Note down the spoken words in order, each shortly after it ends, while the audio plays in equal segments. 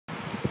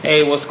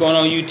Hey, what's going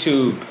on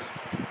YouTube?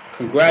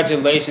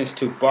 Congratulations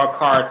to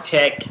Barkar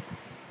Tech.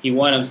 He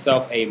won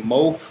himself a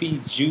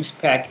Mophie Juice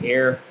Pack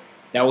Air.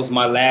 That was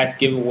my last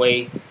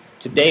giveaway.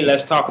 Today,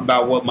 let's talk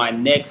about what my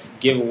next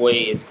giveaway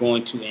is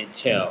going to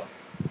entail.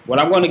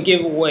 What I'm going to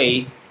give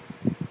away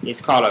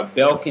is called a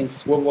Belkin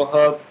Swivel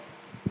Hub.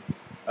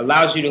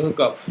 Allows you to hook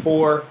up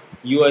 4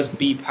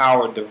 USB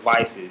powered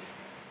devices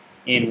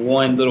in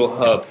one little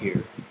hub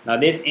here. Now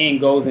this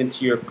end goes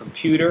into your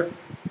computer.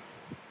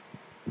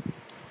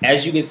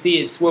 As you can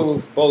see, it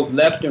swivels both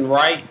left and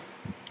right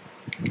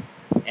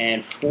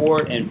and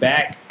forward and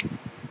back.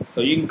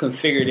 So you can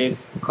configure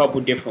this a couple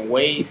different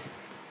ways.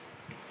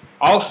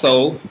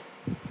 Also,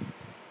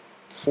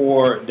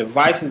 for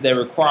devices that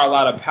require a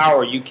lot of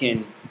power, you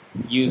can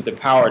use the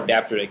power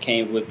adapter that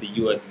came with the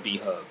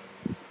USB hub.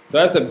 So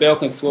that's a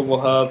Belkin swivel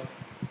hub.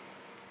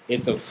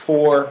 It's a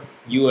 4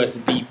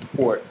 USB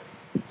port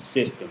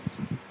system.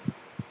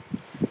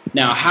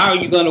 Now, how are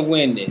you going to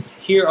win this?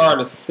 Here are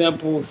the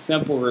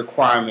simple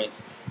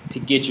requirements to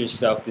get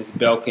yourself this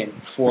Belkin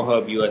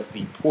 4-hub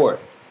USB port.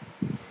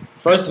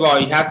 First of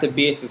all, you have to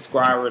be a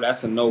subscriber.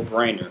 That's a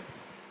no-brainer.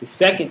 The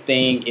second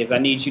thing is I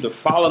need you to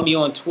follow me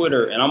on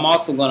Twitter, and I'm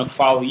also going to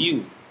follow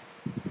you.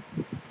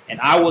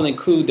 And I will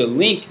include the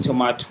link to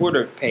my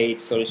Twitter page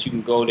so that you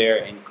can go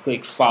there and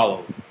click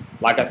follow.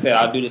 Like I said,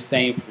 I'll do the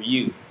same for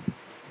you.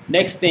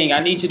 Next thing I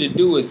need you to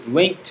do is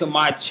link to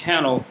my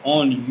channel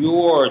on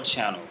your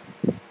channel.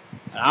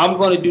 I'm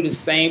going to do the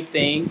same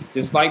thing,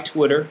 just like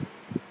Twitter.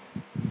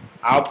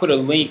 I'll put a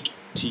link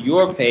to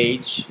your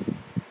page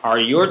or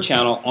your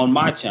channel on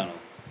my channel.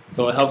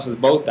 So it helps us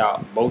both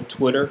out, both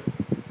Twitter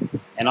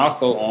and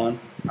also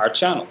on our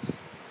channels.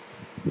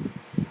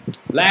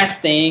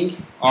 Last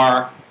thing,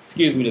 or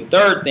excuse me, the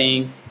third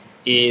thing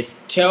is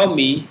tell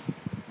me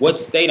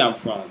what state I'm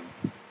from.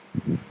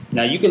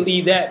 Now you can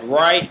leave that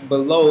right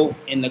below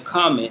in the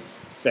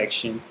comments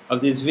section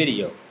of this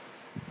video.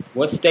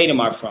 What state am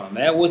I from?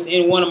 That was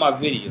in one of my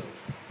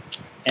videos.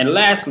 And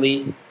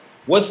lastly,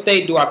 what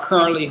state do I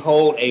currently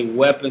hold a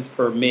weapons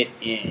permit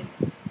in?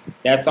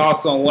 That's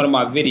also in one of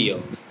my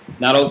videos.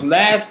 Now those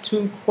last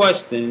 2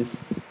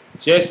 questions,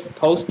 just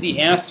post the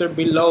answer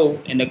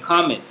below in the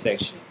comments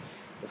section.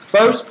 The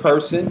first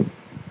person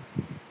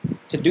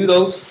to do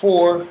those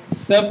 4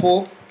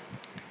 simple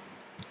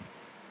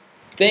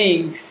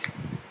things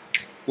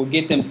will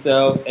get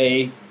themselves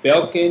a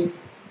Belkin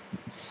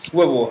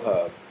swivel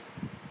hub.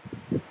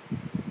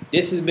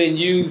 This has been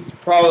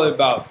used probably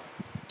about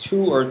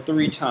 2 or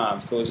 3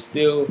 times, so it's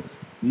still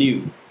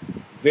new.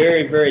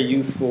 Very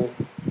useful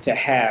to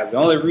have. The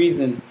only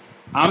reason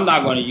I'm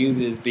not going to use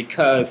it is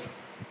because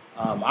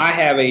I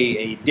have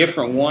a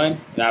different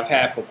one that I've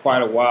had for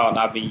quite a while and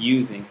I've been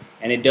using,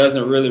 and it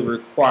doesn't really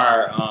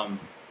require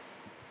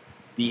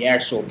the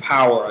actual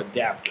power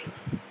adapter.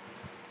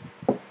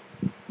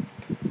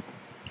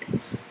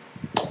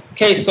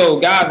 Okay, so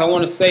guys, I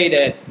want to say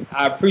that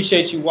I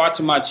appreciate you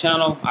watching my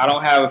channel. I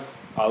don't have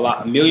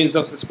millions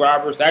of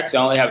subscribers. Actually,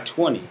 I only have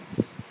 20.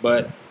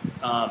 But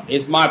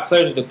it's my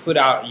pleasure to put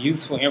out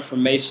useful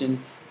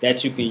information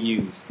that you can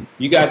use.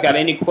 You guys got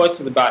any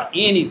questions about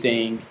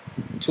anything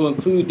to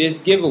include this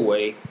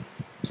giveaway,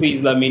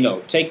 please let me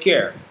know. Take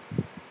care.